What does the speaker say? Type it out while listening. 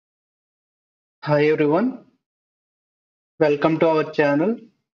Hi everyone, welcome to our channel.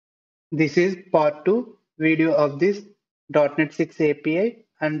 This is part 2 video of this .NET 6 API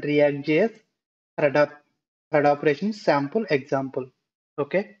and React.js CRUD operation sample example.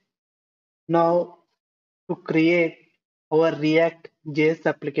 Okay, now to create our React.js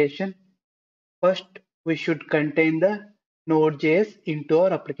application, first we should contain the Node.js into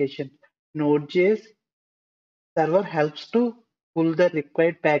our application. Node.js server helps to pull the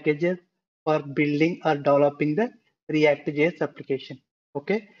required packages for building or developing the React.js application.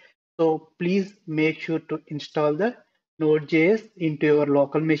 Okay, so please make sure to install the Node.js into your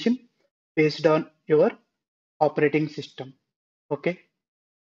local machine based on your operating system. Okay,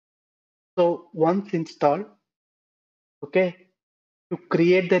 so once installed, okay, to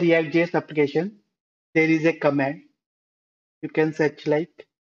create the React.js application, there is a command you can search like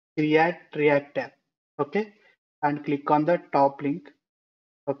create React app. Okay, and click on the top link.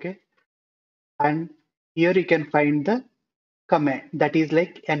 Okay, and here you can find the command that is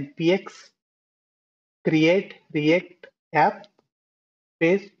like npx create react app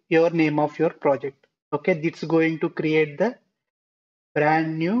space your name of your project. Okay, it's going to create the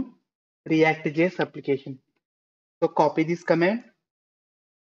brand new react.js application. So copy this command.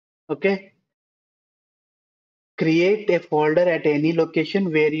 Okay, create a folder at any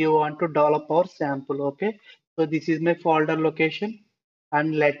location where you want to develop our sample. Okay, so this is my folder location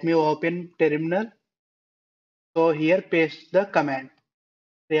and let me open terminal. So here paste the command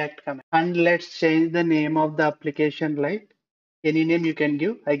react command and let's change the name of the application like any name you can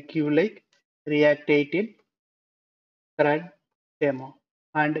give. I give like react 18 CRUD demo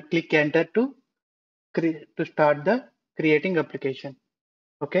and click enter to start the creating application.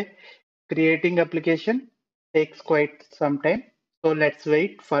 Okay, creating application takes quite some time, so let's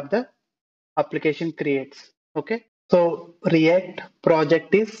wait for the application creates. Okay, so React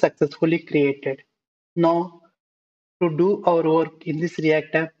project is successfully created. Now to do our work in this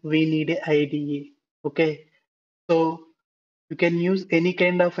React app, we need a IDE. Okay, so you can use any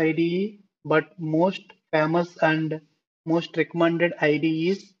kind of IDE, but most famous and most recommended IDE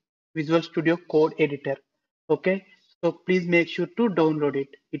is Visual Studio Code Editor. Okay, so please make sure to download it.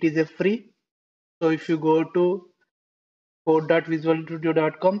 It is a free. So if you go to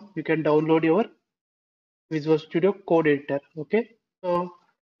code.visualstudio.com, you can download your Visual Studio Code Editor. Okay, so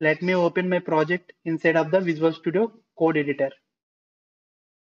let me open my project inside of the Visual Studio Code Editor.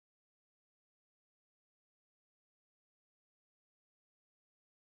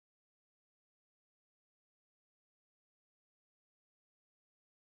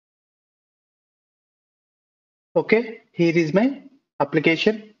 Okay, here is my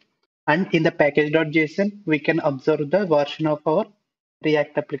application. And in the package.json, we can observe the version of our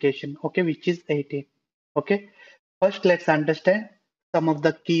React application, okay, which is 18. Okay, first let's understand some of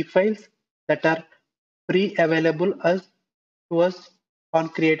the key files that are pre-available as to us on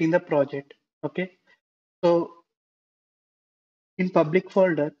creating the project. Okay, so in public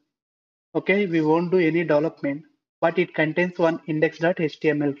folder, okay, we won't do any development, but it contains one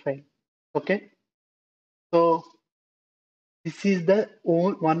index.html file. Okay, so this is the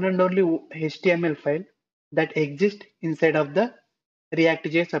one and only HTML file that exists inside of the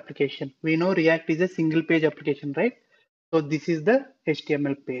React.js application. We know React is a single page application, right? So this is the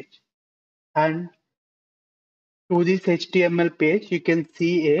HTML page. And to this HTML page, you can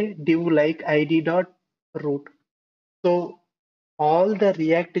see a div like id.root. So all the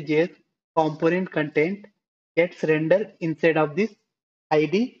React.js component content gets rendered inside of this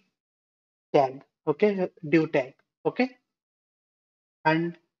id tag, okay, div tag, okay.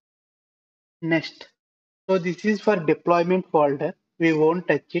 And next, so this is for deployment folder. We won't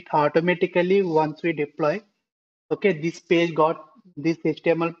touch it automatically once we deploy. Okay, this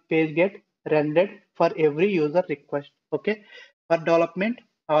HTML page get rendered for every user request. Okay, for development,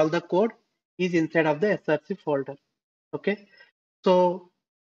 all the code is inside of the src folder. Okay, so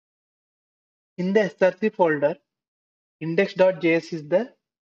in the src folder, index.js is the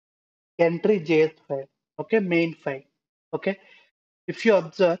entry.js file. Okay, main file. Okay, if you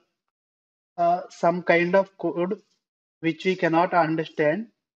observe some kind of code which we cannot understand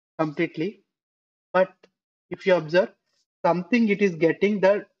completely, but if you observe something, it is getting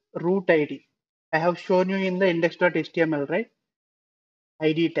the root ID. I have shown you in the index.html, right?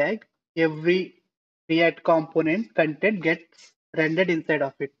 ID tag, every React component content gets rendered inside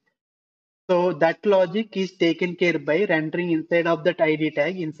of it. So that logic is taken care by rendering inside of that ID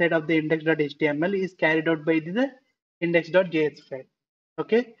tag, inside of the index.html is carried out by the index.js file.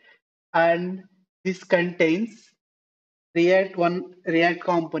 Okay. And this contains React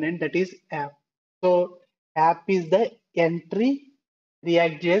component that is app. So app is the entry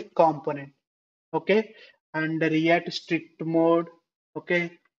React.js component. okay, and the React strict mode,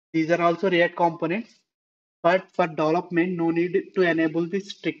 okay. These are also React components, but for development, no need to enable the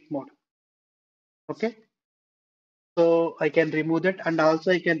strict mode, okay. So I can remove that, and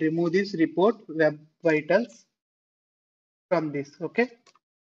also I can remove this report web vitals from this, okay.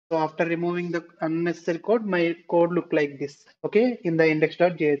 So after removing the unnecessary code, my code look like this, okay, in the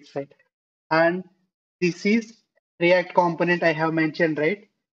index.js file. And this is React component I have mentioned, right?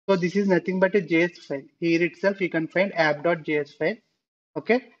 So this is nothing but a JS file. Here itself you can find app.js file,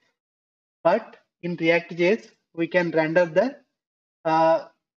 okay. But in React.js we can render the uh,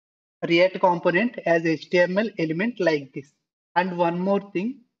 React component as HTML element like this. And one more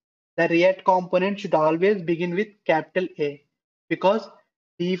thing, the React component should always begin with capital A because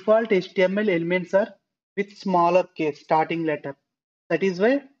default HTML elements are with smaller case starting letter. That is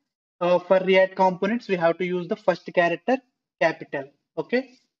why for React components we have to use the first character capital.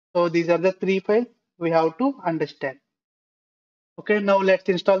 Okay, so these are the three files we have to understand. Okay, now let's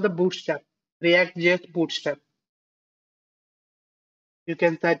install the Bootstrap, React.js Bootstrap. You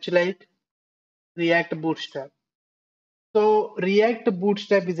can search like React Bootstrap. So React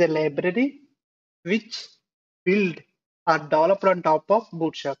Bootstrap is a library which build or developed on top of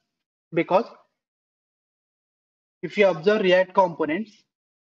Bootstrap. Because if you observe React components,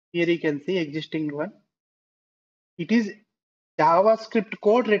 here you can see existing one. It is JavaScript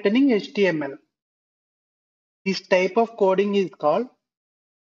code written in HTML. This type of coding is called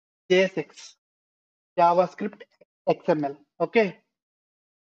JSX, JavaScript XML. Okay,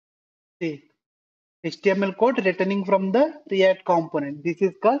 see HTML code returning from the React component. This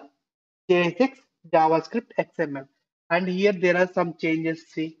is called JSX JavaScript XML. And here there are some changes.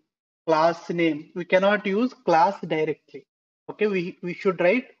 See, class name. We cannot use class directly. Okay, we should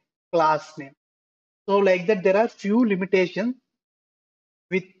write class name. So like that, there are few limitations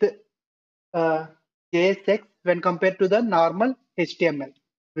with uh, JSX when compared to the normal HTML.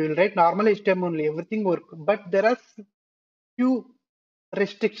 We will write normal HTML only, everything work. But there are few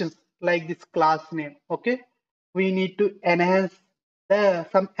restrictions like this class name. Okay, we need to enhance the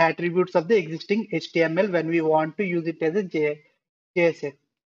some attributes of the existing HTML when we want to use it as a JSX.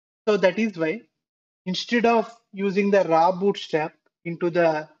 So that is why instead of using the raw bootstrap into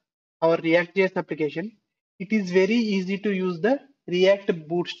the our React.js application, it is very easy to use the React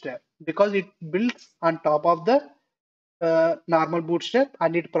bootstrap because it builds on top of the normal bootstrap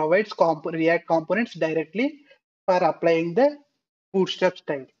and it provides React components directly for applying the bootstrap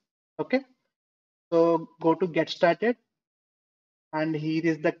style. Okay, so go to get started and here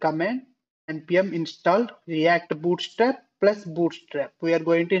is the command npm install react bootstrap plus bootstrap. We are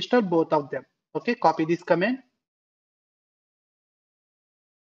going to install both of them. Okay, copy this command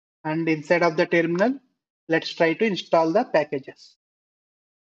and inside of the terminal, let's try to install the packages.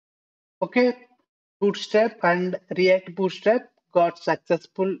 Okay, bootstrap and react bootstrap got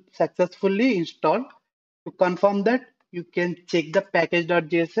successfully installed. To confirm that, you can check the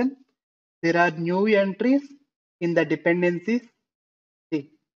package.json. There are new entries in the dependencies.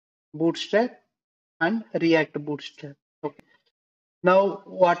 See, bootstrap and react bootstrap. Okay. Now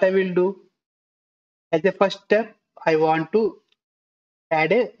what I will do as a first step, I want to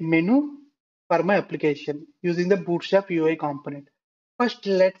add a menu for my application using the bootstrap UI component. First,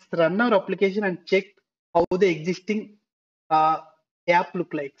 let's run our application and check how the existing uh, app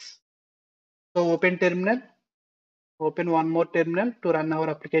look like. So open terminal, open one more terminal to run our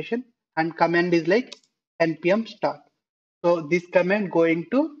application and command is like npm start. So this command going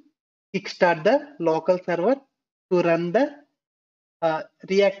to kickstart the local server to run the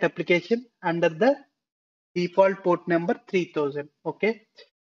React application under the default port number 3000. Okay.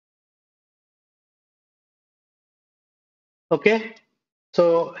 Okay.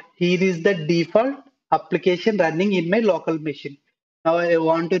 So here is the default application running in my local machine. Now I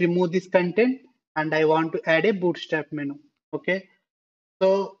want to remove this content and I want to add a bootstrap menu. Okay.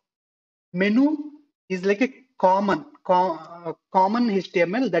 So menu is like a common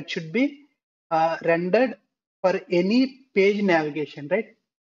HTML that should be rendered for any page navigation, right?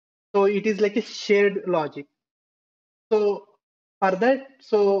 So it is like a shared logic. So for that,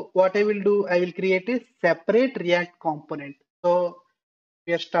 so what I will do, I will create a separate React component. So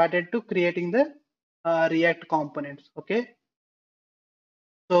we have started to creating the React components. Okay.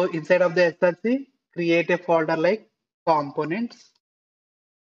 So inside of the SRC, create a folder like components.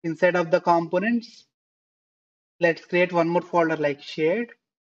 Inside of the components, let's create one more folder like shared.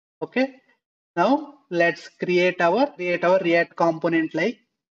 Okay. Now let's create our React component like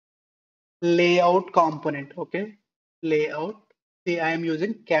layout component. Okay. Layout. See, I am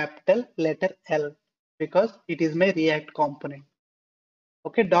using capital letter L because it is my React component.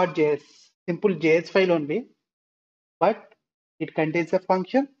 Okay. .js. simple JS file only, but it contains a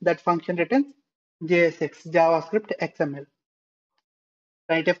function. That function returns JSX, JavaScript XML.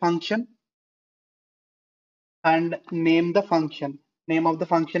 Write a function and name the function. Name of the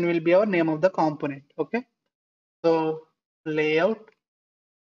function will be our name of the component. Okay. So layout.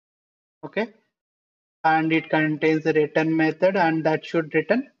 Okay. And it contains a return method, and that should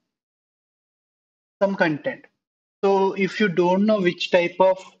return some content. So if you don't know which type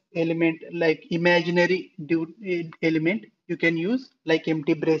of element, like imaginary element, you can use like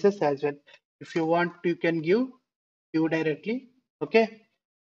empty braces as well. If you want, you can give directly, okay,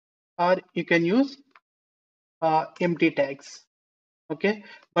 or you can use empty tags, okay.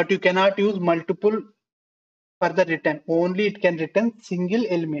 But you cannot use multiple for the return. Only it can return single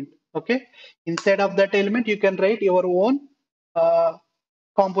element, okay. Inside of that element, you can write your own uh,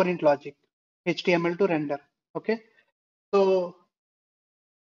 component logic, HTML to render, okay. So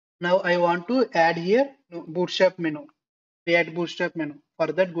now I want to add here Bootstrap menu. Create Bootstrap menu. For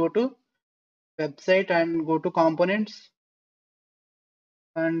that, go to website and go to components.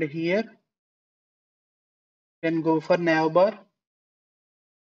 And here you can go for navbar.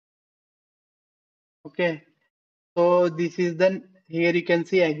 Okay. So this is then here you can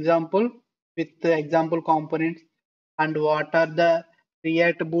see example with the example components and what are the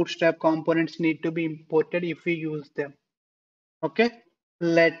React Bootstrap components need to be imported if we use them. Okay.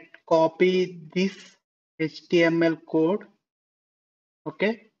 Let copy this HTML code.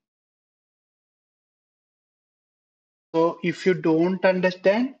 Okay. So if you don't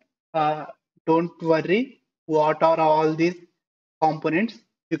understand, uh, don't worry. What are all these components?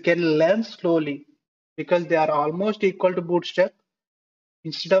 You can learn slowly because they are almost equal to Bootstrap.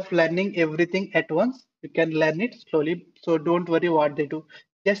 Instead of learning everything at once, you can learn it slowly. So don't worry what they do.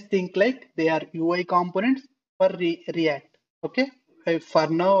 Just think like they are UI components for React. Okay. For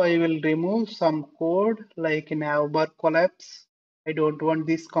now, I will remove some code like navbar collapse. I don't want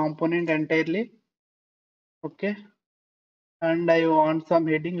this component entirely. Okay. And I want some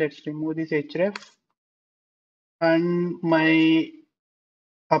heading. Let's remove this href. And my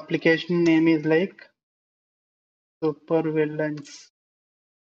application name is like supervillains.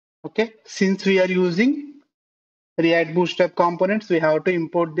 Okay, since we are using React Bootstrap components, we have to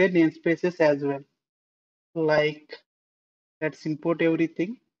import their namespaces as well. Like, let's import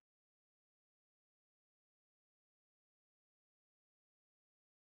everything.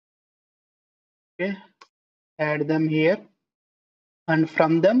 Okay, add them here. And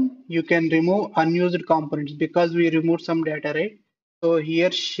from them, you can remove unused components because we removed some data, right? So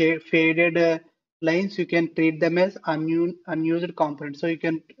here, faded lines, you can treat them as unused components. So you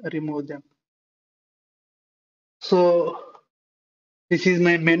can remove them. So this is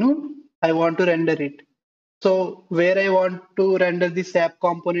my menu. I want to render it. So where I want to render this app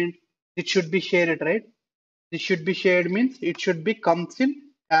component, it should be shared, right? This should be shared means it should be comes in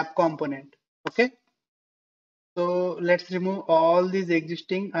app component. Okay. So let's remove all these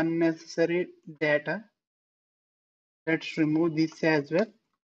existing unnecessary data. Let's remove this as well.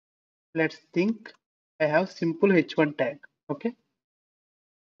 Let's think I have simple h1 tag. Okay.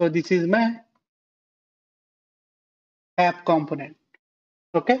 So this is my app component.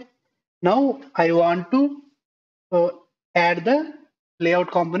 Okay. Now I want to uh, add the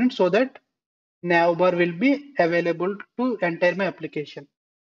layout component so that navbar will be available to enter my application.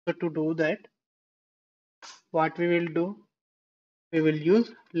 So to do that, what we will do, we will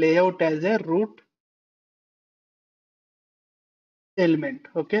use layout as a root element.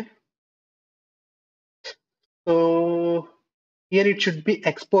 Okay. So here it should be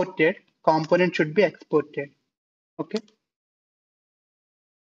exported. Component should be exported. Okay.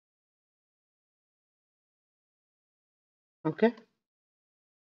 Okay.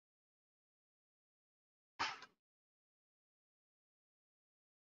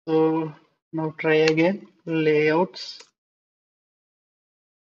 So now try again. Layouts.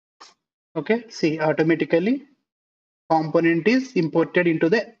 Okay. See, automatically component is imported into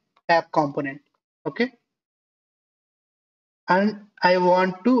the app component. Okay. And I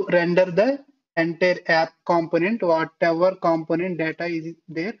want to render the entire app component, whatever component data is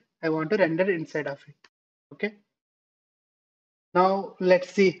there, I want to render inside of it. Okay. Now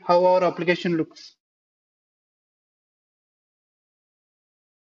let's see how our application looks.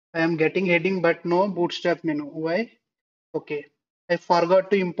 I am getting heading, but no Bootstrap menu. Why? Okay. I forgot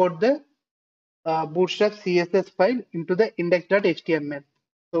to import the Bootstrap CSS file into the index.html.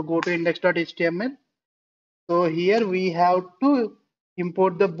 So go to index.html. So here we have to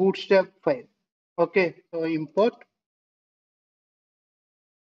import the Bootstrap file. Okay. So import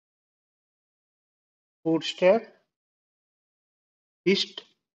Bootstrap dist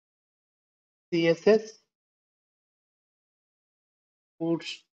CSS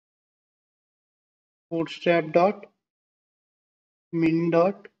bootstrap dot min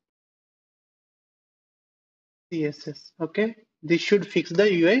dot CSS. Okay, this should fix the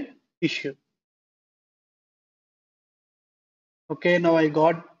UI issue. Okay, now I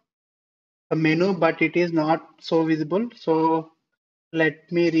got a menu, but it is not so visible. So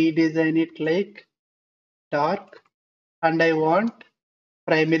let me redesign it like dark, and I want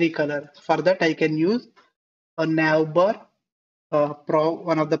primary color. For that, I can use a navbar,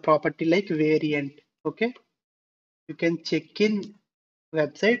 one of the property like variant. Okay, you can check in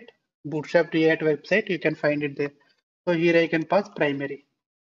website, Bootstrap React website. You can find it there. So here I can pass primary.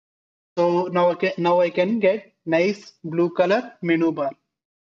 So now I can get nice blue color menu bar.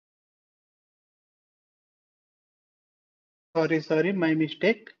 Sorry, my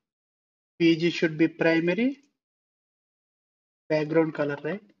mistake. PG should be primary, background color,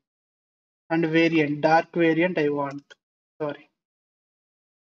 right? And variant, dark variant I want. Sorry.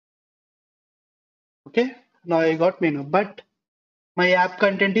 Okay. Now I got menu, but my app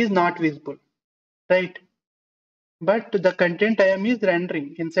content is not visible, right? But the content I am is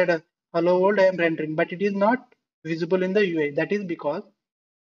rendering inside a hello world I am rendering, but it is not visible in the UI. That is because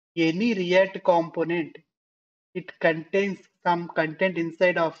any React component, it contains some content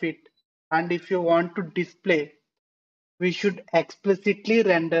inside of it. And if you want to display, we should explicitly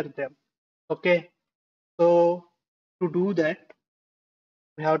render them. Okay. So to do that,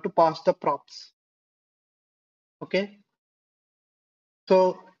 we have to pass the props. Okay.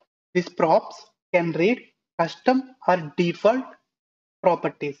 So these props can read custom or default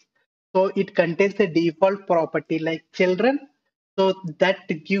properties. So it contains a default property like children. So that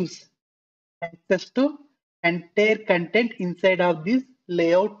gives access to entire content inside of these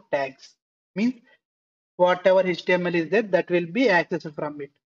layout tags. Means whatever HTML is there, that will be accessed from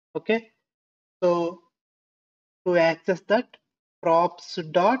it. Okay. So to access that, props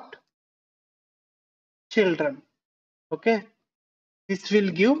dot children. Okay. This will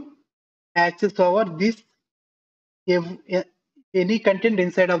give access over this any content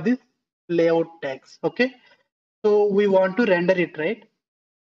inside of this layout tags. Okay. So we want to render it, right?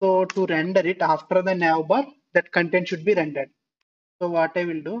 So to render it after the navbar, that content should be rendered. So what I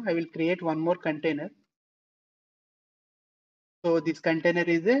will do, I will create one more container. So this container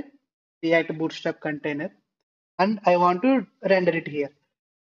is a React Bootstrap container, and I want to render it here.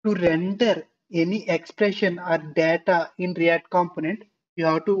 To render any expression or data in React component, you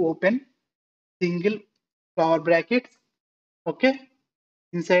have to open single flower brackets. Okay.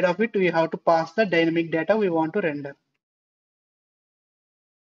 Inside of it, we have to pass the dynamic data we want to render.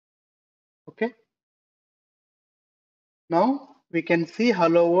 Okay. Now we can see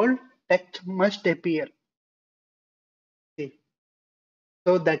hello world text must appear. See.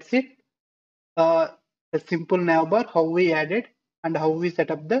 So that's it. A simple navbar, how we added and how we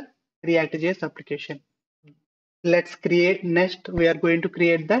set up the React.js application. Let's create next. We are going to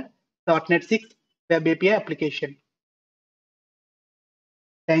create the .NET 6 Web API application.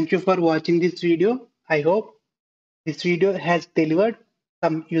 Thank you for watching this video. I hope this video has delivered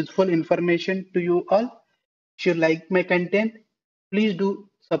some useful information to you all. If you like my content, please do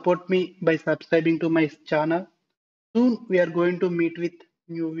support me by subscribing to my channel. Soon we are going to meet with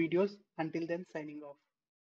new videos. Until then, signing off.